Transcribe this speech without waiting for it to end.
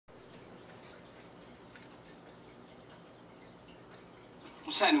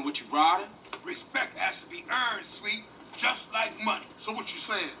What's happening with you, Ryder? Respect has to be earned, sweet, just like money. So what you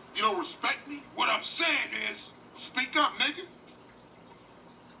saying? You don't respect me? What I'm saying is, Speak up, nigga.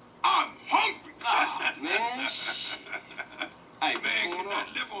 I'm hungry. Ah, man. Hey, Man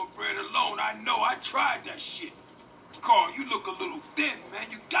cannot live on bread alone. I know. I tried that shit. Carl, you look a little thin,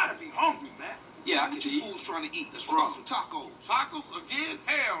 man. You gotta be hungry, man. Yeah, I What can you eat. fools trying to eat? That's What about wrong. some tacos? Tacos again?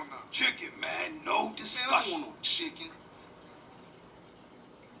 Hell no. Chicken, man. No Man, I discussion. don't want no chicken.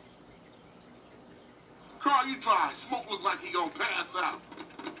 Carl, you try. Smoke look like he gonna pass out.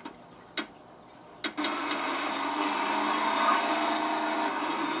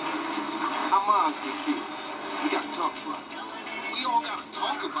 Our moms get killed. We got to talk about it. We all gotta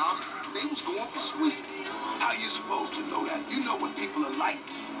talk about it. They was going for sweet. How you supposed to know that? You know what people are like.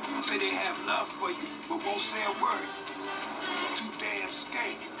 Say they have love for you, but won't say a word. Too damn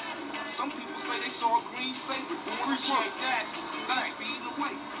scared. Some people say they saw a green saber. Appreciate that. Thanks. Speeding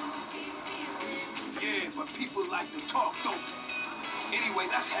away. Yeah, but people like to talk, don't they? Anyway,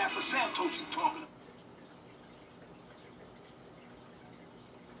 that's half of Santos you talking about.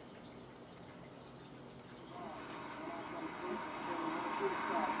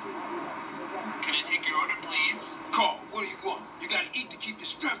 Can I take your order, please? Carl, what do you want? You gotta eat to keep your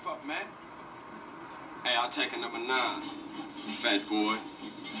strength up, man. Hey, I'll take a number 9. Fat boy.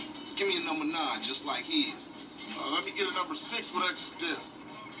 Give me a number 9, just like his. Let me get a number 6 with extra dip.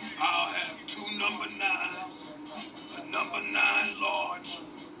 I'll have 2 number 9s, a number 9 large,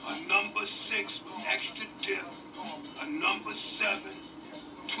 a number 6 with extra dip, a number 7,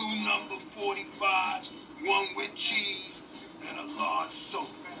 2 number 45s, 1 with cheese, and a large soda.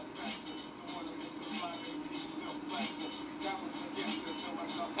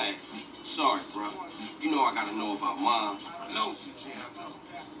 Hey, sorry, bro. You know I gotta know about Mom. I know, CJ, I know.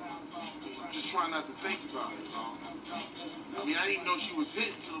 I'm just trying not to think about it, so. I mean, I didn't know she was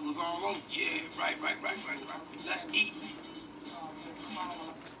hit until it was all over. Yeah, right. Let's eat.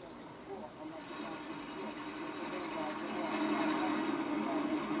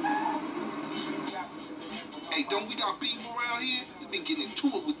 Hey, don't we got beef around here? We've been getting into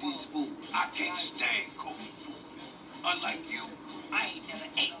it with these fools. I can't stand cold food. Unlike you, I ain't never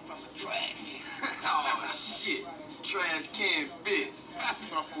ate from a trash can. Oh, shit. Trash can bitch. That's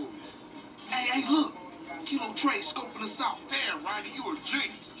my food. Hey, look. Kilo Trey scoping us out. Damn, Ryder, you a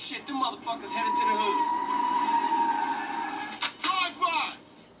genius. Shit, them motherfuckers headed to the hood. Drive by!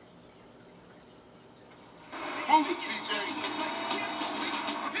 Move it, CJ.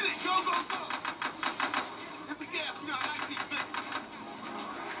 Hit it, go. Hit the gas, we gotta like these bitches.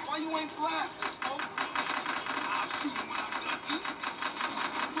 Why you ain't blasting, Smoke? I'll shoot him when I'm done eating.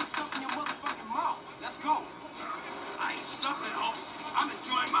 Put stuff in your motherfucking mouth. Let's go. I ain't stuffing, homie. I'm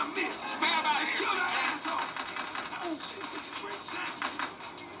enjoying my meal. Stand out here, asshole. Oh, shit, this is great sound.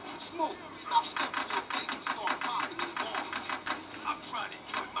 Smoke, stop stuffing your face and start popping in the ball. I'm trying to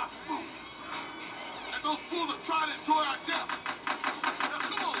enjoy my food. And those fools are trying to enjoy our death. Now,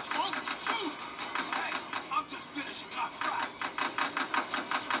 come on, Smoke, shoot! Hey, I'm just finishing my fry.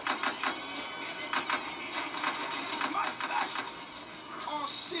 My fashion. Oh,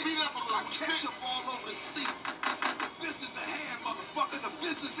 shit, he never like ketchup all over the seat. The business at hand, motherfucker. The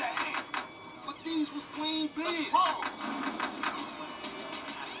business at hand. But these was clean beans. What's wrong?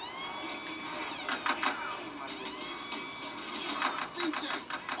 DJ,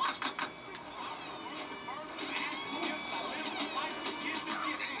 watch the...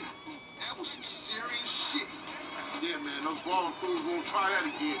 Damn, that was some serious shit. Yeah, man, those baller fools won't try that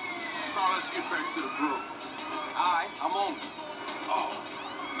again. So let's get back to the brew. All right, I'm on it. Oh,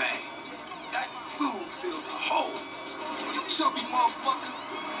 man. That food filled a hole. You chubby motherfucker.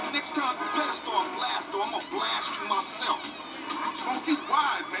 Next time you better start blast or I'm gonna blast you myself. Smoke, you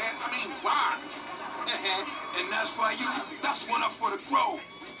wide, man. I mean, wide. And that's why that's one up for the Grove.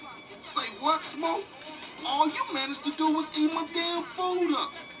 Say what, Smoke? All you managed to do was eat my damn food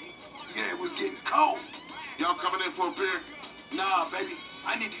up. Yeah, it was getting cold. Y'all coming in for a beer? Nah, baby.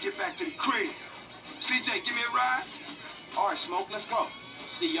 I need to get back to the crib. CJ, give me a ride. All right, Smoke, let's go.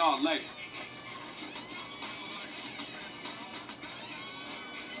 See y'all later.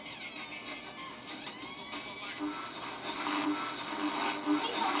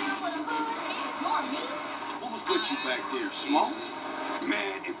 Who was with you back there, Smoke?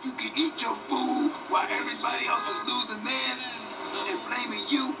 Man, if you can eat your food while everybody else is losing theirs and blaming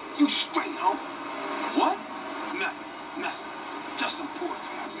you, you straight, homie. What? Nothing. Just some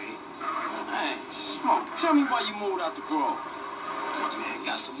poetry I read. Hey, Smoke, tell me why you moved out the Grove. Man,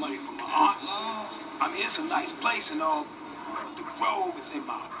 got some money from my aunt. I mean, it's a nice place and all. The Grove is in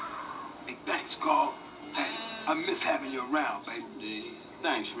my... Hey, thanks, Carl. Hey, I miss having you around, baby.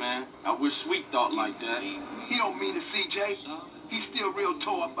 Thanks, man. I wish Sweet thought like that. He don't mean it, CJ. He's still real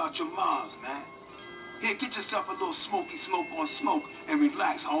tore up about your moms, man. Here, get yourself a little smoky smoke on smoke and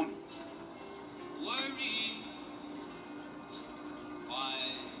relax, homie.